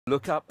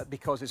Look up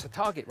because it's a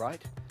target,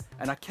 right?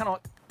 And I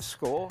cannot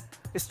score.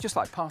 It's just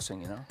like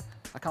passing, you know.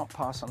 I can't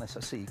pass unless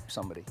I see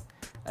somebody.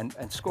 And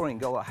scoring a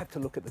goal, I have to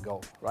look at the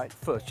goal, right?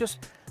 First,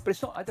 but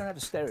it's not, I don't have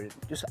to stare at it,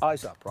 just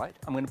eyes up, right?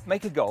 I'm gonna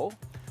make a goal.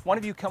 One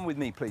of you come with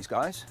me, please,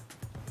 guys.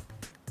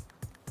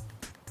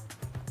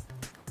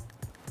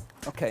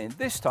 Okay, and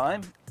this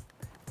time,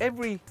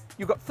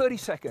 you've got 30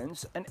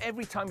 seconds, and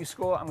every time you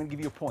score, I'm gonna give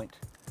you a point.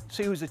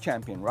 See who's the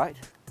champion, right?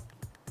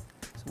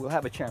 So we'll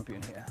have a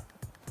champion here.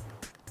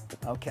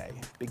 Okay,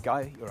 big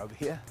guy, you're over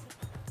here.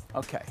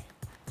 Okay,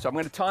 so I'm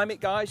gonna time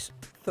it, guys.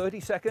 30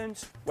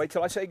 seconds, wait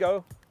till I say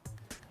go.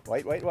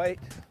 Wait.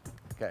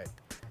 Okay,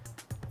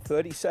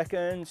 30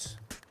 seconds,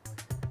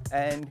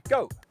 and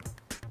go.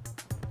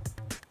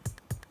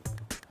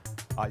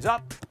 Eyes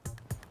up.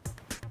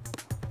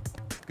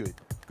 Good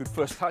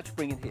first touch,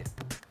 bring it here.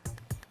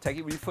 Take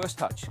it with your first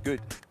touch,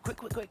 good.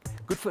 Quick,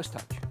 good first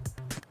touch.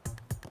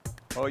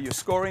 Oh, you're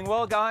scoring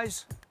well,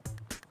 guys.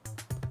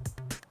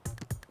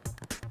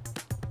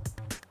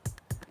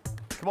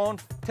 Come on,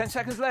 10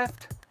 seconds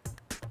left.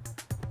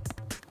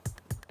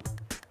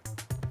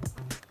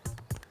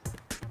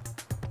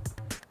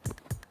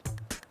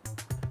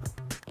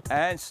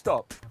 And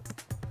stop.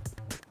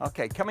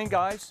 Okay, come in,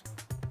 guys.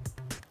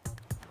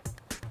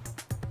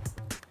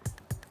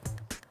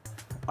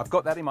 I've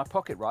got that in my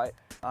pocket, right?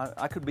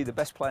 I could be the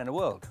best player in the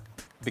world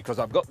because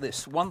I've got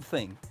this one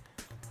thing,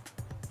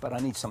 but I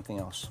need something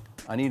else.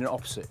 I need an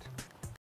opposite.